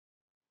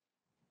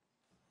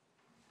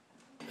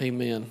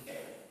Amen.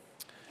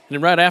 And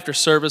then right after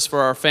service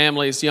for our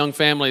families, young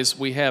families,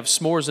 we have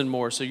s'mores and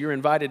more. So you're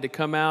invited to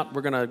come out.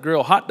 We're going to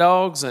grill hot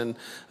dogs and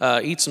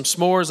eat some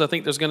s'mores. I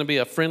think there's going to be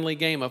a friendly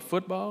game of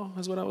football,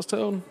 is what I was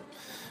told.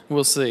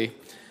 We'll see.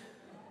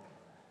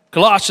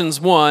 Colossians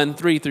 1,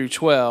 3 through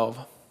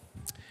 12.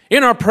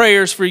 In our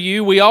prayers for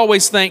you, we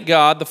always thank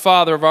God, the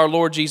Father of our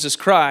Lord Jesus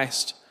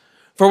Christ,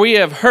 for we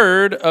have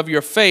heard of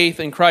your faith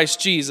in Christ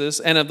Jesus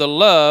and of the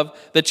love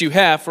that you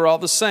have for all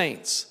the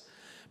saints.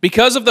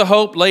 Because of the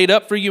hope laid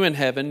up for you in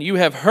heaven, you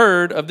have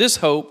heard of this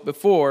hope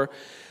before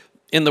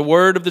in the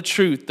word of the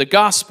truth, the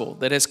gospel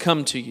that has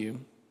come to you.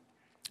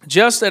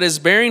 Just as it is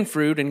bearing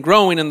fruit and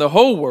growing in the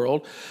whole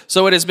world,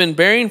 so it has been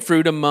bearing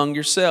fruit among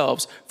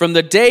yourselves from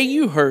the day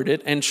you heard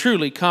it and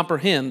truly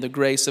comprehend the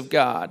grace of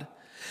God.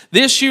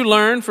 This you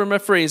learned from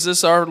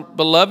Epaphroditus, our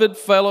beloved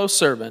fellow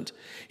servant.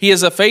 He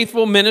is a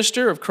faithful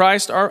minister of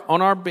Christ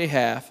on our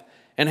behalf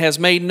and has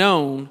made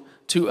known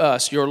to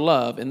us your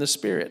love in the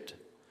Spirit.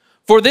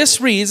 For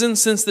this reason,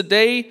 since the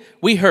day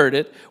we heard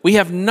it, we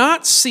have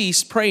not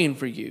ceased praying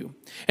for you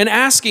and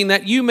asking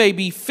that you may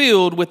be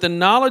filled with the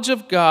knowledge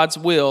of God's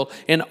will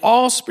in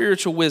all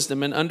spiritual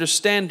wisdom and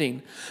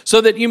understanding,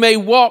 so that you may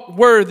walk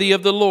worthy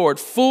of the Lord,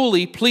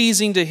 fully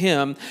pleasing to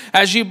Him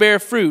as you bear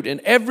fruit in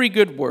every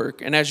good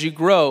work and as you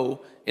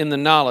grow in the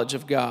knowledge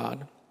of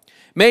God.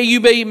 May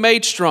you be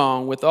made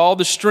strong with all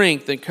the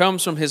strength that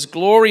comes from His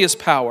glorious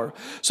power,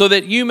 so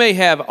that you may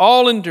have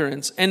all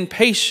endurance and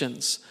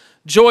patience,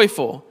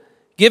 joyful,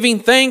 giving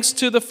thanks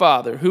to the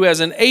Father who has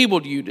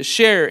enabled you to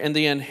share in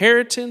the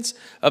inheritance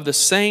of the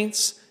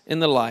saints in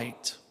the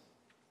light.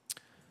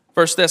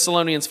 1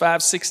 Thessalonians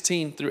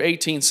 5:16 through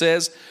 18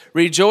 says,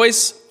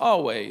 rejoice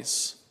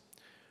always,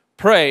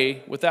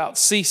 pray without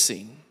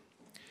ceasing.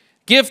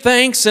 Give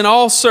thanks in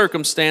all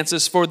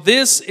circumstances, for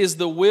this is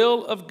the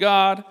will of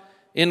God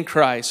in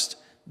Christ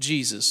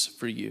Jesus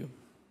for you.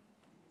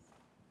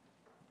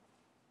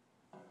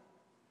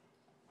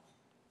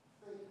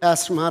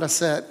 Pastor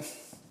Modisette.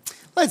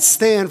 Let's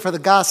stand for the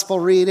gospel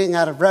reading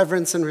out of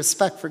reverence and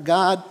respect for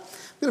God.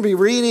 I'm going to be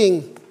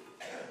reading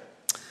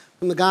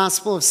from the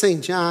Gospel of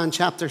St. John,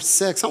 chapter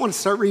 6. I want to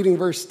start reading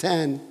verse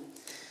 10.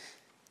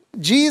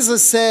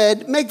 Jesus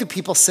said, make the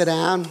people sit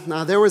down.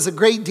 Now, there was a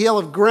great deal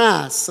of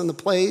grass in the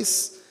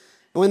place.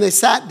 And when they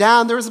sat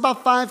down, there was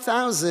about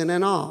 5,000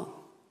 in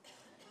all.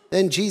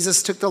 Then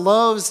Jesus took the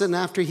loaves, and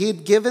after he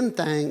had given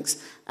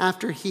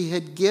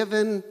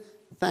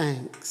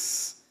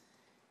thanks,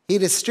 he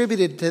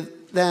distributed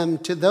them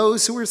to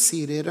those who were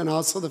seated, and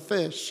also the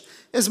fish,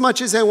 as much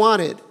as they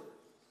wanted.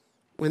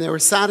 When they were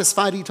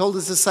satisfied, he told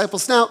his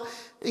disciples, now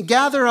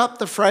gather up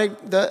the fragments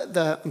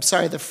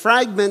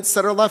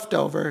that are left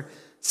over,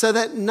 so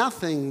that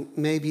nothing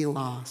may be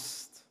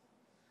lost.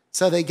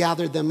 So they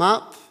gathered them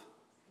up,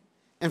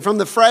 and from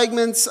the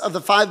fragments of the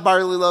 5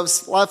 barley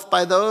loaves left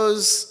by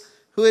those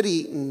who had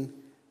eaten,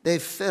 they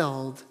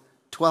filled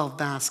 12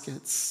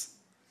 baskets.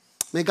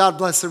 May God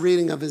bless the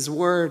reading of his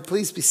word.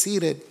 Please be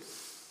seated.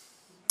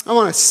 I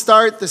want to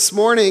start this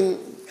morning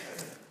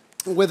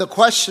with a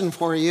question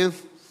for you.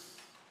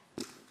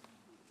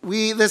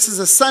 This is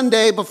a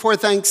Sunday before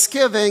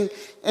Thanksgiving,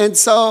 and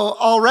so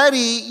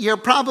already you're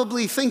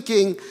probably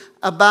thinking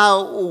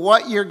about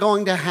what you're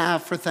going to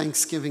have for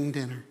Thanksgiving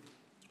dinner.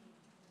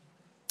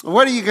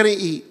 What are you going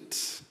to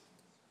eat?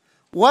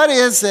 What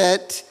is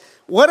it?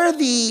 What are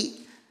the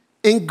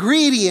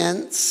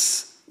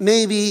ingredients,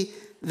 maybe,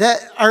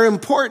 that are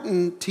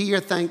important to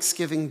your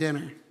Thanksgiving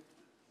dinner?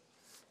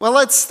 Well,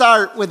 let's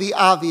start with the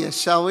obvious,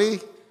 shall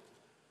we?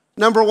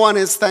 Number one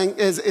is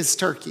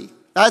turkey.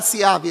 That's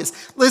the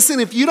obvious.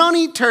 Listen, if you don't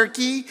eat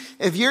turkey,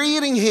 if you're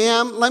eating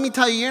ham, let me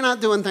tell you, you're not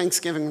doing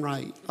Thanksgiving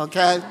right,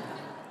 okay?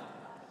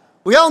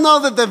 We all know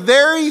that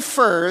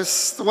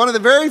one of the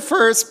very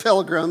first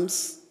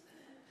pilgrims,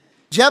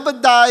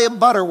 Jebediah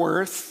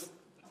Butterworth,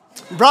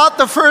 brought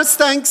the first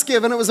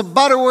Thanksgiving. It was a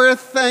Butterworth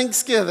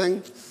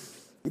Thanksgiving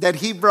that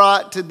he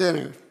brought to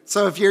dinner.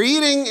 So if you're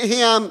eating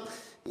ham,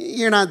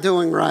 you're not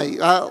doing right.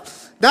 Now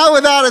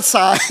with that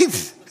aside,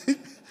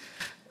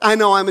 I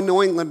know I'm a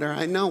New Englander.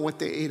 I know what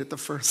they ate at the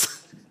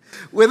first.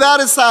 With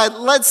that aside,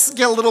 let's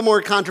get a little more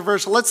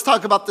controversial. Let's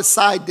talk about the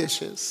side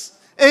dishes.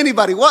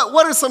 Anybody,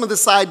 what are some of the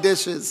side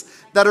dishes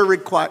that are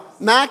required?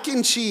 Mac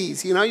and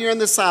cheese. You know you're in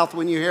the South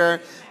when you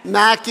hear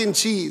mac and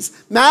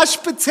cheese.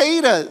 Mashed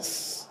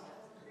potatoes.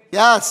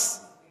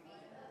 Yes.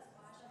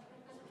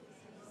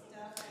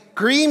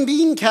 Green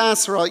bean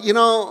casserole. You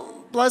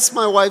know, bless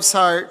my wife's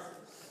heart.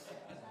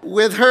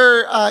 With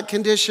her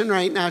condition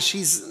right now,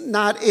 she's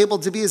not able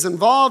to be as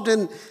involved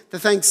in the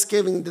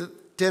Thanksgiving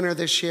dinner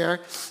this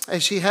year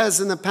as she has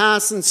in the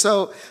past. And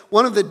so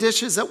one of the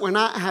dishes that we're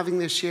not having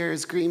this year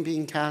is green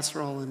bean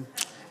casserole. And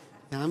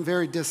yeah, I'm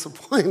very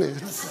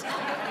disappointed.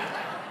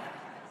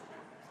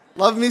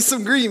 Love me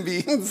some green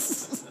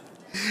beans.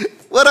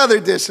 What other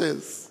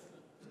dishes?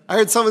 I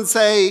heard someone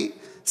say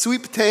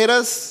sweet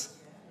potatoes.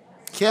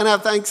 Can't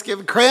have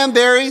Thanksgiving.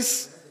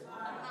 Cranberries.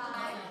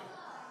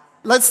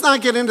 Let's not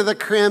get into the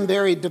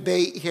cranberry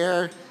debate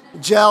here.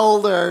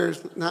 Gelled or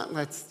not,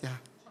 yeah.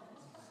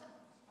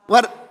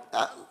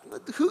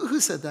 Who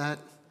said that?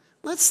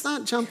 Let's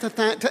not jump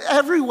to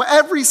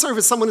every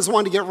service. Someone has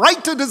wanted to get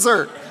right to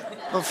dessert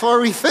before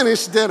we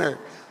finish dinner.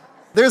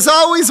 There's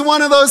always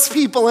one of those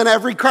people in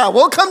every crowd.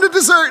 We'll come to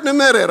dessert in a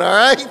minute, all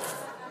right?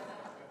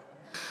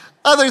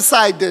 Other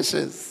side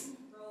dishes.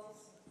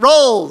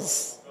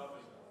 Rolls.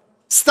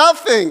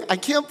 Stuffing. I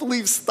can't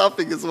believe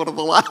stuffing is one of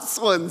the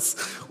last ones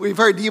we've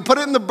heard. Do you put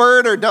it in the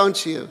bird or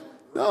don't you?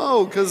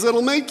 No, because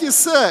it'll make you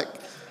sick.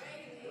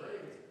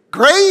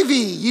 Gravy.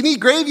 You need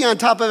gravy on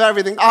top of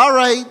everything. All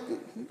right.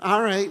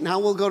 Now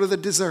we'll go to the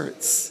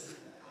desserts.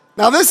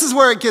 Now this is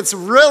where it gets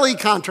really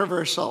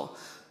controversial.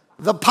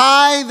 The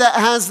pie that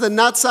has the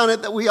nuts on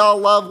it that we all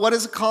love, what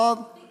is it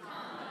called?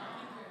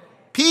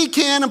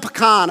 Pecan and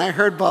pecan. I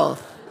heard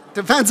both.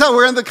 Depends on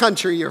where in the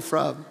country you're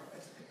from.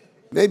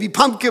 Maybe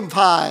pumpkin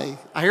pie.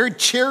 I heard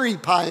cherry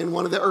pie in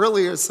one of the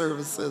earlier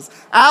services.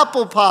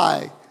 Apple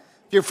pie.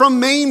 If you're from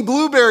Maine,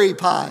 blueberry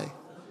pie.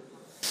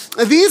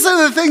 These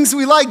are the things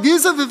we like.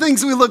 These are the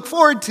things we look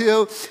forward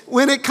to.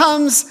 When it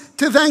comes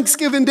to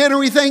Thanksgiving dinner,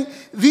 we think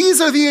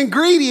these are the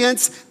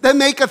ingredients that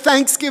make a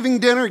Thanksgiving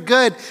dinner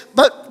good.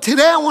 But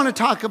today I want to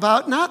talk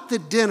about not the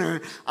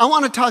dinner. I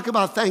want to talk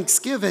about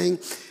Thanksgiving.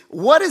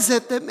 What is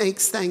it that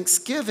makes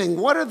Thanksgiving?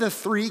 What are the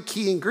three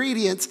key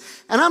ingredients?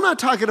 And I'm not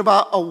talking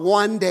about a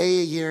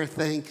one-day-a-year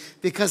thing,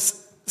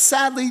 because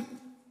sadly,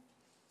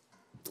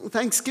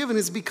 Thanksgiving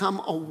has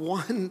become a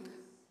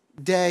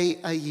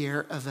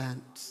one-day-a-year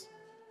event.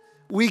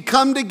 We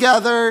come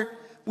together,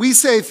 we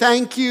say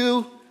thank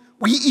you,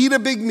 we eat a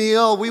big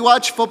meal, we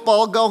watch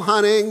football, go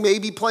hunting,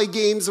 maybe play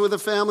games with a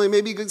family,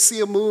 maybe go see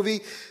a movie.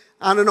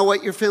 I don't know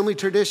what your family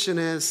tradition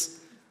is.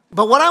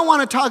 But what I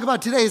want to talk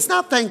about today is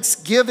not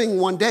Thanksgiving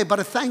one day, but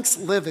a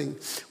Thanks-living,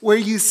 where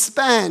you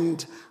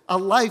spend a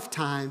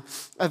lifetime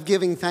of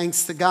giving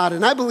thanks to God.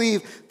 And I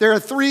believe there are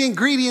three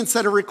ingredients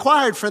that are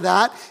required for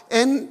that,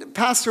 and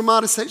Pastor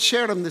Modisette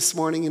shared them this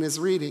morning in his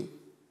reading.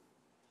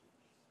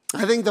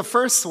 I think the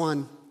first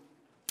one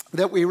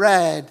that we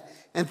read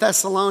in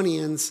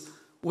Thessalonians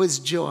was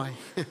joy.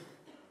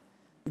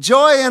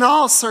 Joy in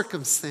all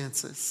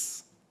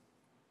circumstances.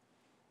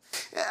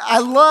 I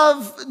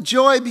love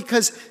joy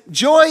because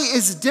joy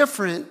is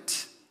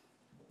different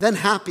than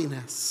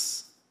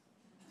happiness.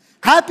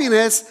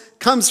 Happiness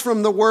comes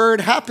from the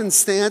word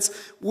happenstance,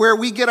 where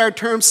we get our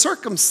term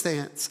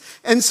circumstance.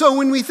 And so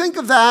when we think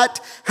of that,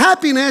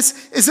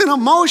 happiness is an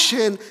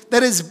emotion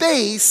that is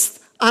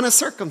based on a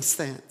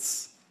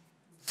circumstance.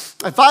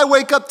 If I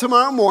wake up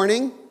tomorrow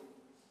morning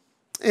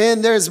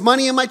and there's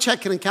money in my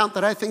checking account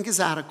that I think is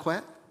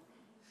adequate,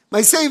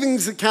 my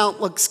savings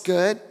account looks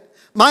good,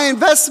 my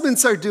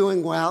investments are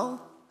doing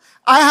well,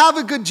 I have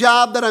a good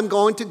job that I'm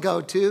going to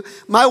go to,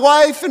 my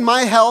wife and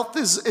my health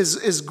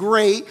is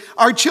great,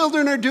 our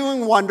children are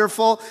doing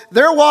wonderful,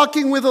 they're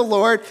walking with the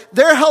Lord,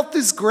 their health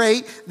is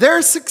great,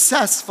 they're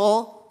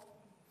successful,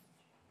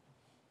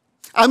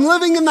 I'm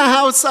living in the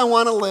house I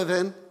want to live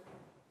in,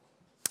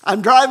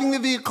 I'm driving the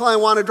vehicle I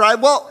want to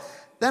drive, well,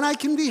 then I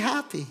can be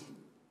happy.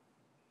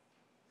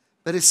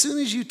 But as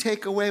soon as you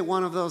take away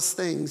one of those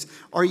things,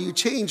 or you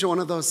change one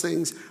of those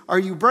things, or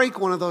you break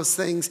one of those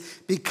things,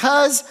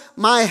 because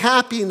my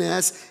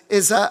happiness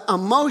is an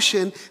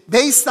emotion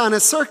based on a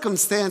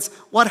circumstance,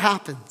 what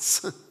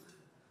happens?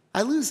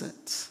 I lose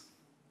it.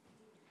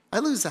 I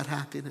lose that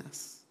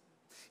happiness.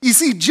 You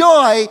see,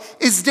 joy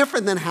is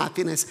different than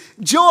happiness.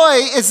 Joy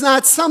is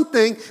not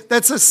something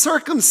that's a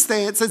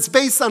circumstance, it's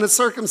based on a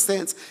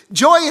circumstance.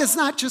 Joy is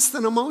not just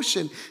an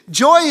emotion.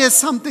 Joy is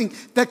something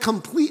that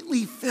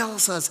completely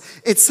fills us.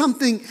 It's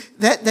something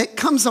that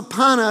comes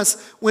upon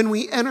us when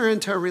we enter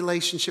into a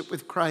relationship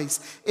with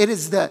Christ. It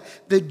is the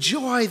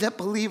joy that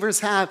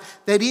believers have,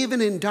 that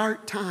even in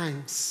dark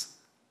times,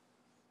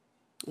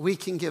 we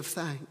can give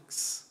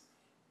thanks.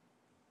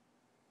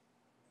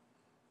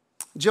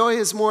 Joy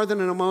is more than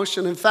an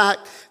emotion. In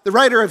fact, the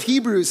writer of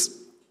Hebrews,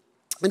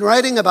 in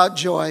writing about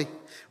joy,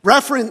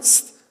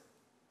 referenced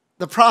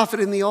the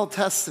prophet in the Old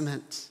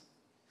Testament.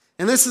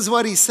 And this is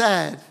what he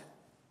said.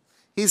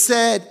 He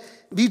said,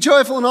 "Be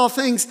joyful in all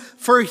things,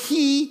 for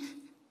he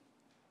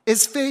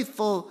is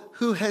faithful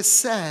who has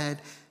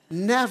said,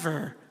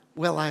 'Never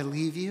will I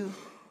leave you,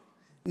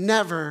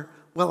 never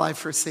will I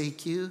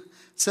forsake you,'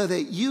 so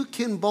that you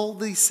can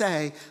boldly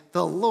say,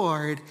 'The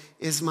Lord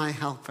is my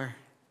helper.'"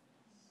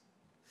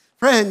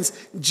 Friends,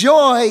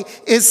 joy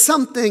is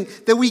something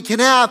that we can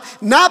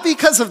have, not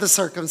because of the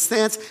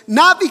circumstance,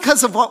 not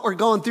because of what we're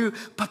going through,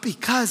 but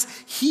because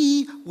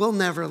he will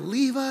never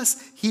leave us.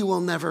 He will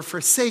never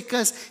forsake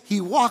us.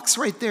 He walks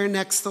right there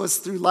next to us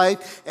through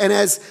life. And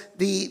as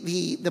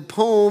the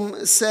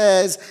poem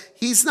says,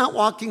 he's not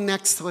walking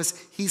next to us,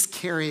 he's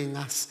carrying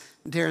us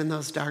during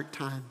those dark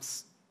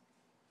times.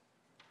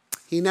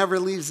 He never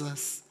leaves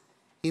us.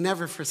 He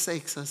never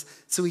forsakes us.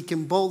 So we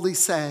can boldly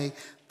say,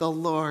 "The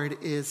Lord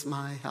is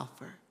my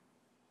helper."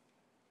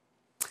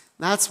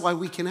 That's why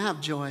we can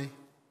have joy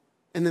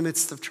in the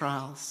midst of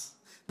trials.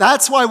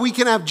 That's why we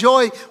can have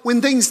joy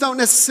when things don't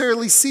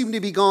necessarily seem to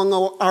be going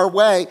our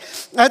way.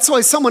 That's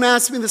why someone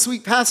asked me this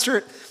week,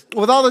 "Pastor,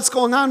 with all that's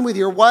going on with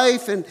your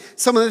wife and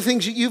some of the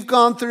things that you've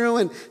gone through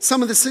and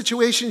some of the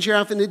situations you're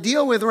having to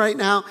deal with right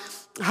now,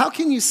 how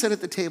can you sit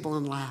at the table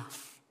and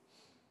laugh?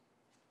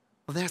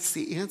 Well, that's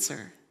the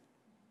answer.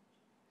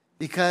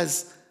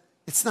 Because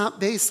it's not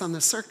based on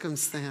the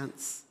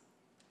circumstance.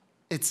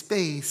 It's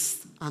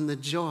based on the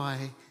joy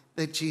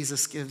that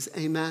Jesus gives.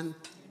 Amen?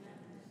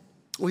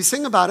 We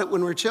sing about it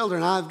when we're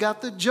children. I've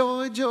got the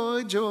joy,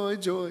 joy, joy,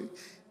 joy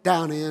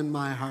down in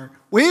my heart.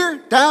 We're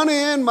down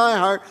in my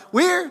heart.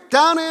 We're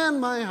down in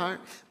my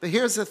heart. But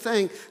here's the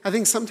thing. I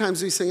think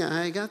sometimes we sing,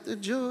 I got the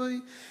joy,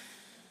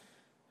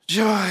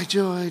 joy,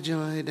 joy,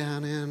 joy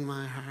down in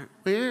my heart.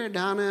 We're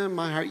down in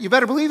my heart. You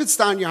better believe it's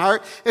down your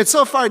heart. It's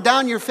so far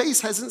down your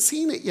face hasn't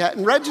seen it yet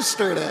and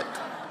registered it.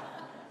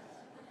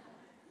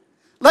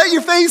 Let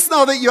your face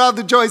know that you have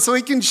the joy so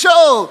it can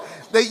show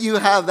that you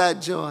have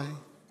that joy.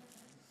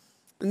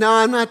 No,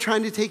 I'm not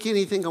trying to take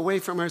anything away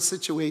from our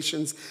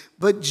situations,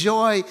 but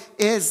joy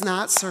is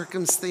not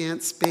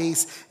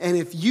circumstance-based. And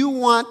if you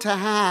want to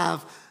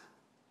have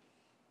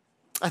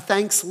a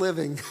thanks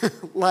living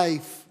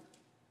life,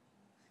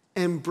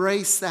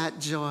 embrace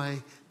that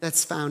joy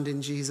that's found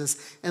in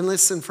Jesus. And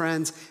listen,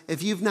 friends,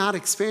 if you've not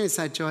experienced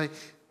that joy,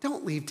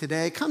 don't leave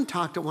today. Come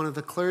talk to one of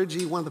the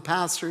clergy, one of the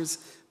pastors,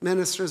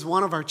 ministers,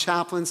 one of our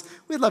chaplains.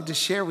 We'd love to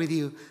share with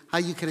you how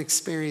you can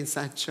experience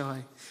that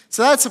joy.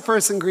 So that's the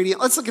first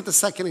ingredient. Let's look at the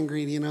second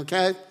ingredient,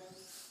 okay?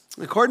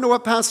 According to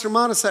what Pastor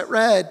Monisette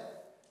read,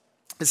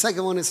 the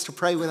second one is to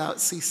pray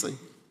without ceasing.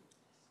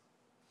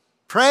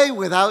 Pray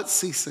without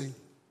ceasing.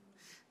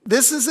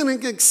 This isn't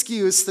an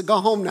excuse to go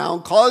home now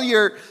and call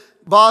your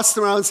boss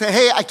around and say,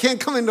 hey, I can't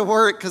come into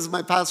work because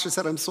my pastor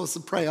said I'm supposed to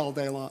pray all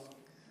day long.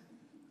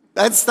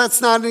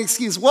 That's not an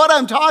excuse. What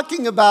I'm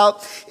talking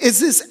about is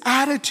this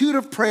attitude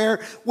of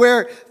prayer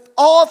where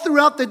all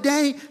throughout the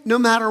day, no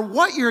matter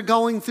what you're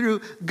going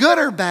through, good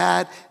or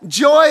bad,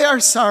 joy or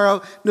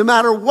sorrow, no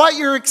matter what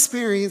you're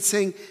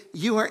experiencing,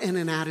 you are in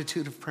an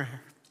attitude of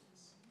prayer.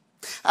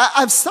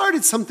 I've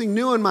started something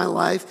new in my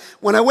life.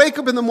 When I wake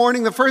up in the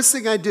morning, the first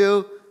thing I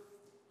do,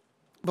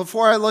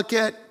 before I look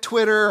at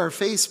Twitter or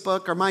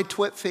Facebook or my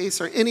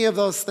TwitFace or any of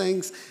those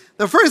things,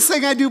 the first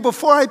thing I do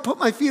before I put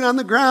my feet on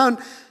the ground,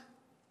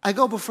 I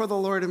go before the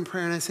Lord in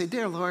prayer and I say,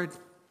 Dear Lord,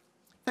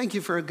 thank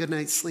you for a good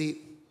night's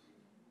sleep.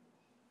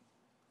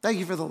 Thank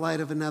you for the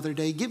light of another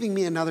day, giving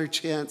me another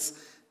chance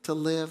to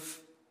live.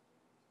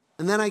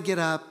 And then I get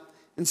up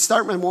and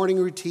start my morning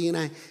routine.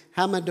 I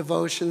have my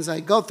devotions.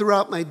 I go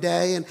throughout my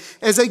day. And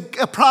as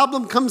a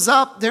problem comes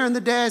up during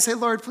the day, I say,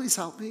 Lord, please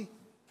help me.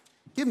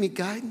 Give me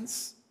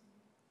guidance.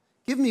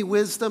 Give me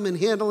wisdom in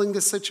handling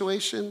this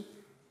situation.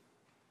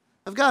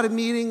 I've got a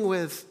meeting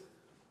with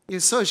the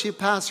associate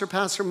pastor,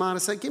 Pastor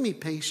Monisette. Give me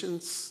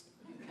patience.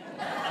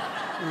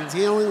 I'm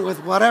dealing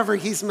with whatever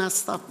he's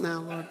messed up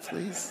now, Lord,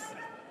 please.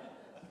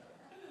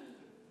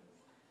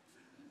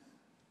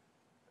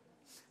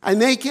 I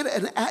make it,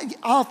 and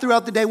all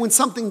throughout the day, when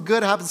something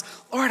good happens,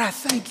 Lord, I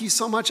thank you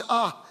so much.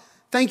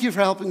 Thank you for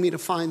helping me to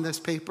find this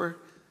paper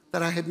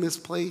that I had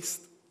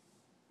misplaced.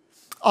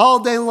 All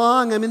day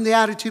long, I'm in the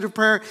attitude of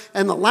prayer,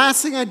 and the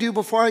last thing I do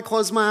before I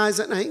close my eyes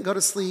at night and go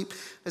to sleep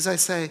is I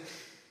say,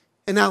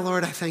 and now,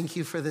 Lord, I thank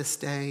you for this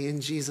day.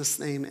 In Jesus'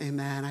 name,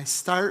 amen.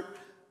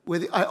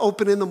 I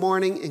open in the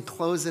morning and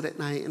close it at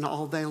night, and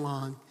all day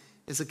long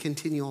is a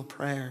continual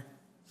prayer.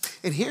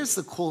 And here's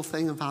the cool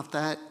thing about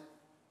that.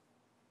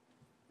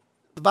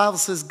 The Bible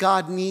says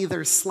God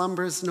neither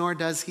slumbers nor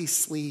does he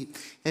sleep.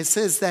 It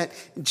says that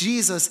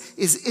Jesus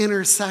is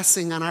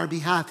intercessing on our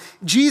behalf.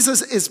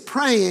 Jesus is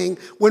praying.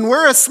 When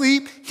we're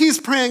asleep, he's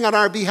praying on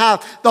our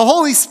behalf. The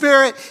Holy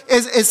Spirit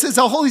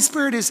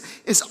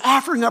is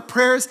offering up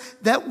prayers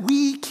that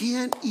we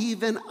can't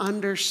even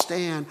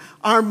understand.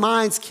 Our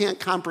minds can't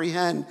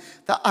comprehend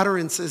the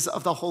utterances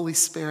of the Holy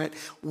Spirit.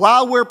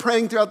 While we're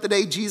praying throughout the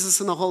day, Jesus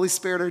and the Holy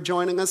Spirit are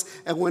joining us.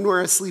 And when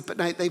we're asleep at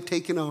night, they've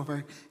taken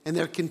over and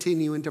they're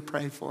continuing to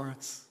pray for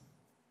us.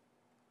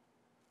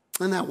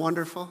 Isn't that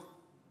wonderful?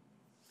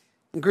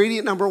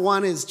 Ingredient number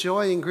 1 is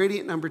joy.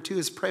 Ingredient number 2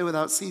 is pray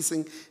without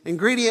ceasing.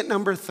 Ingredient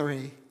number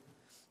 3,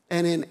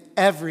 and in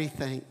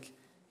everything,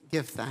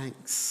 give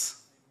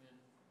thanks.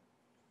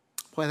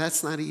 Boy,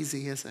 that's not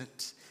easy, is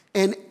it?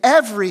 In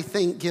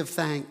everything, give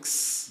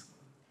thanks.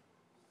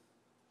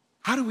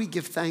 How do we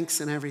give thanks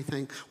in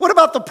everything? What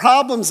about the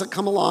problems that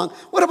come along?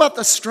 What about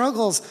the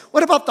struggles?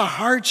 What about the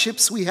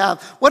hardships we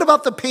have? What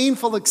about the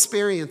painful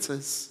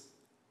experiences?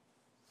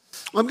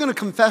 I'm going to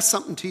confess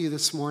something to you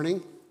this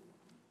morning.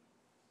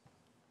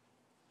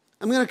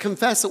 I'm going to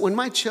confess that when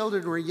my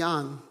children were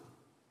young,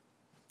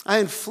 I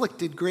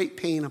inflicted great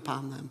pain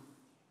upon them.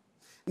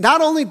 Not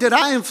only did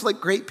I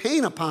inflict great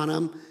pain upon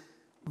them,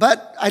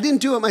 but I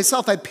didn't do it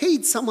myself. I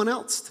paid someone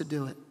else to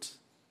do it,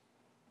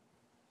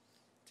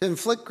 to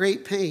inflict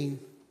great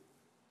pain.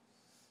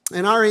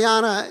 And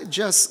Ariana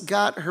just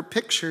got her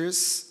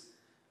pictures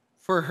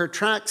for her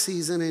track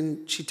season,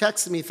 and she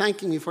texted me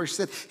thanking me for it. She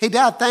said, hey,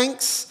 Dad,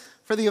 thanks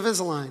for the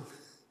Invisalign.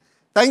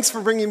 Thanks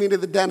for bringing me to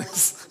the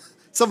dentist.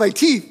 So my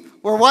teeth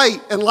were white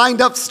and lined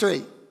up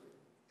straight.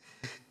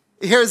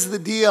 Here's the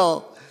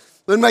deal.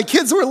 When my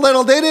kids were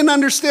little, they didn't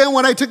understand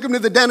when I took them to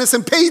the dentist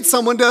and paid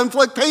someone to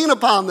inflict pain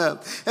upon them.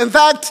 In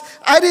fact,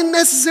 I didn't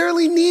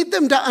necessarily need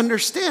them to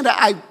understand it.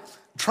 I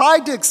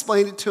tried to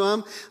explain it to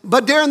them,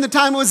 but during the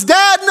time it was,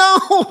 Dad,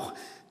 no,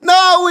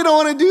 we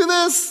don't want to do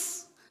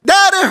this.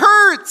 Dad, it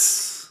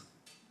hurts.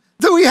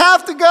 Do we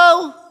have to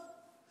go?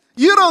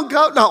 You don't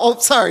go. No,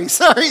 sorry.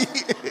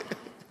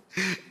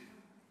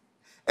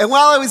 And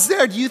while I was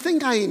there, do you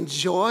think I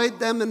enjoyed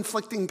them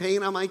inflicting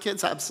pain on my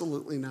kids?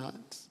 Absolutely not.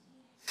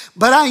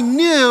 But I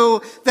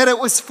knew that it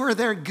was for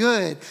their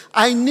good.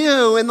 I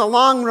knew in the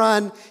long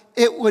run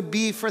it would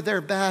be for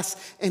their best.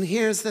 And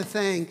here's the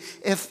thing.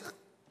 If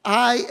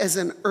I, as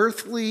an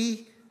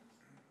earthly,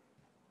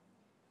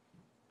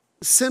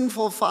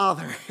 sinful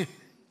father,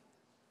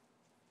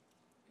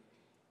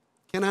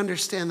 can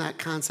understand that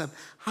concept,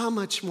 how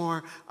much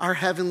more our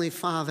Heavenly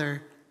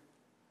Father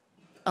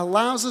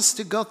allows us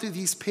to go through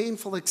these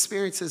painful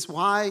experiences.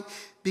 Why?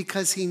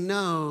 Because he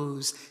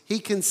knows, he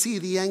can see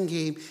the end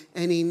game,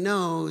 and he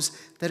knows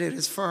that it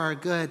is for our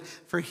good.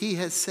 For he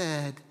has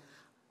said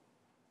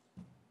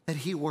that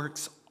he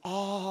works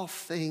all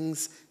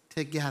things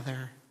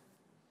together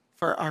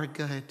for our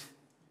good.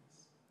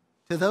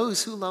 To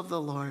those who love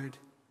the Lord,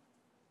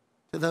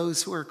 to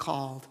those who are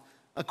called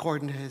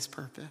according to his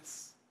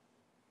purpose.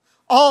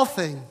 All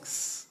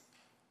things.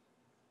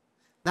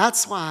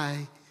 That's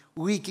why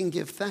we can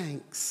give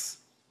thanks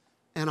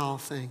in all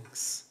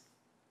things.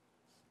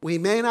 We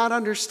may not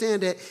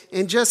understand it,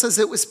 and just as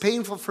it was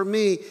painful for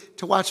me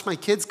to watch my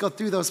kids go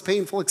through those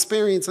painful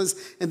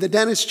experiences in the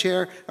dentist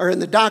chair or in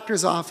the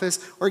doctor's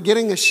office or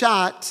getting a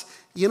shot,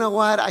 you know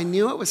what? I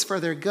knew it was for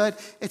their good.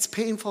 It's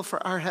painful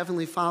for our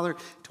Heavenly Father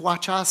to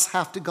watch us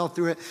have to go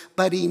through it,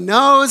 but he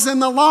knows in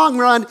the long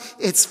run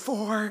it's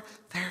for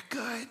their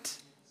good.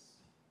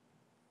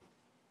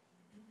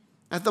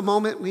 At the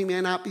moment, we may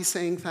not be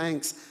saying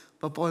thanks,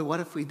 but boy, what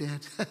if we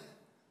did?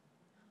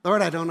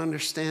 Lord, I don't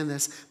understand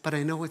this, but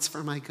I know it's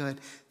for my good.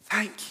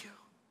 Thank you.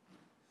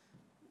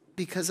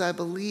 Because I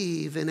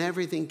believe in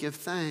everything, give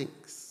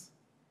thanks.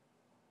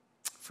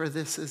 For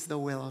this is the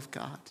will of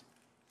God.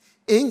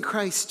 In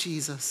Christ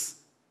Jesus,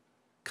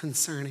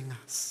 concerning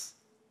us.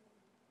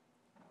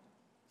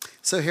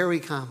 So here we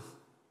come.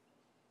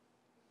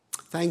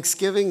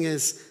 Thanksgiving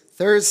is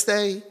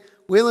Thursday.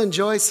 We'll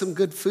enjoy some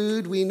good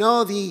food. We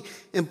know the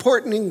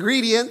important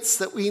ingredients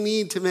that we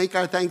need to make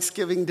our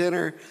Thanksgiving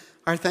dinner,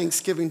 our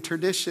Thanksgiving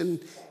tradition,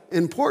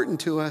 important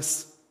to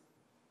us.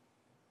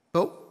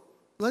 But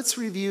let's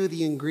review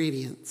the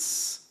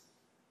ingredients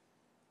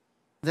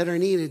that are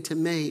needed to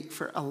make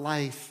for a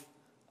life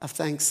of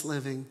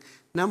thanksgiving.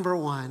 Number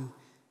one,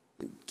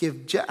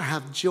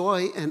 have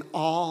joy in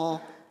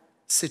all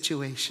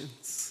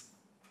situations.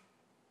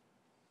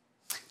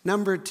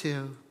 Number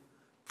two,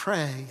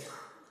 pray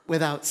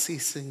without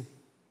ceasing.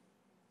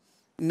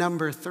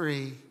 Number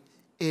three,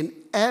 in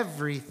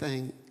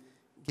everything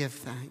give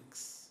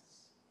thanks,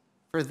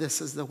 for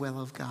this is the will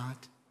of God.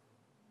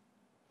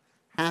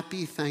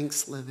 Happy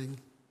Thanksgiving.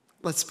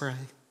 Let's pray.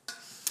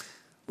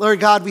 Lord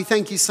God, we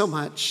thank you so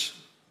much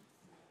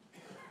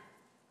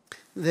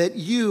that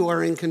you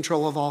are in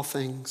control of all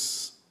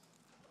things.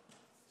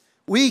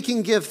 We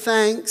can give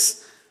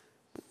thanks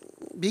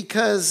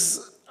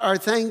because our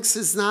thanks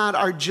is not,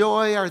 our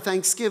joy, our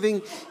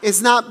thanksgiving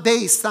is not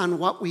based on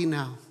what we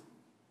know.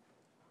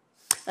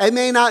 I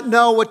may not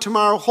know what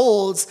tomorrow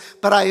holds,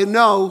 but I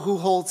know who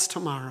holds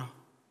tomorrow.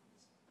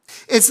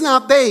 It's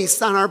not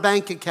based on our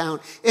bank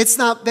account. It's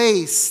not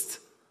based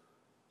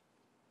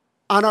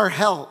on our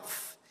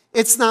health.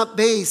 It's not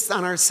based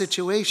on our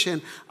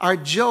situation. Our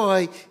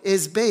joy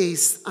is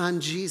based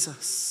on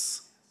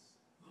Jesus.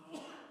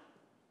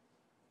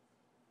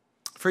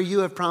 For you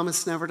have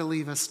promised never to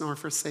leave us nor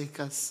forsake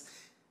us.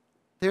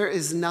 There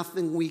is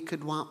nothing we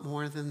could want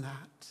more than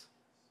that.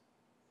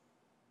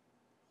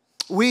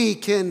 We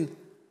can,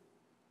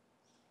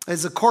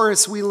 as a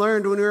chorus we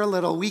learned when we were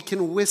little, we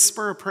can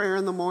whisper a prayer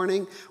in the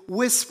morning,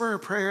 whisper a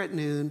prayer at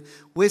noon,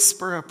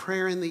 whisper a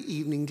prayer in the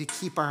evening to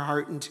keep our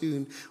heart in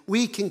tune.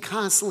 We can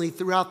constantly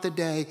throughout the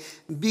day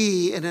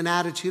be in an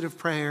attitude of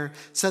prayer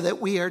so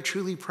that we are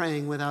truly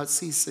praying without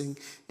ceasing.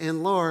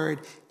 And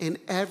Lord, in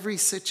every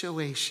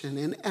situation,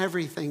 in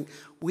everything,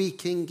 we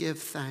can give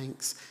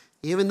thanks.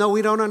 Even though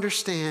we don't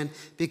understand,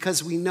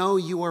 because we know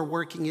you are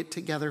working it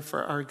together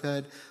for our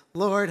good.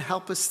 Lord,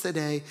 help us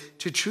today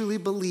to truly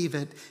believe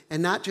it,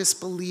 and not just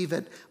believe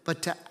it,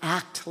 but to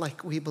act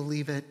like we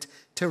believe it,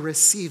 to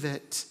receive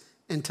it,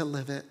 and to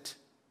live it.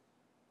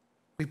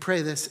 We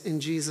pray this in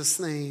Jesus'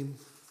 name.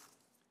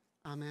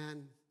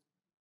 Amen.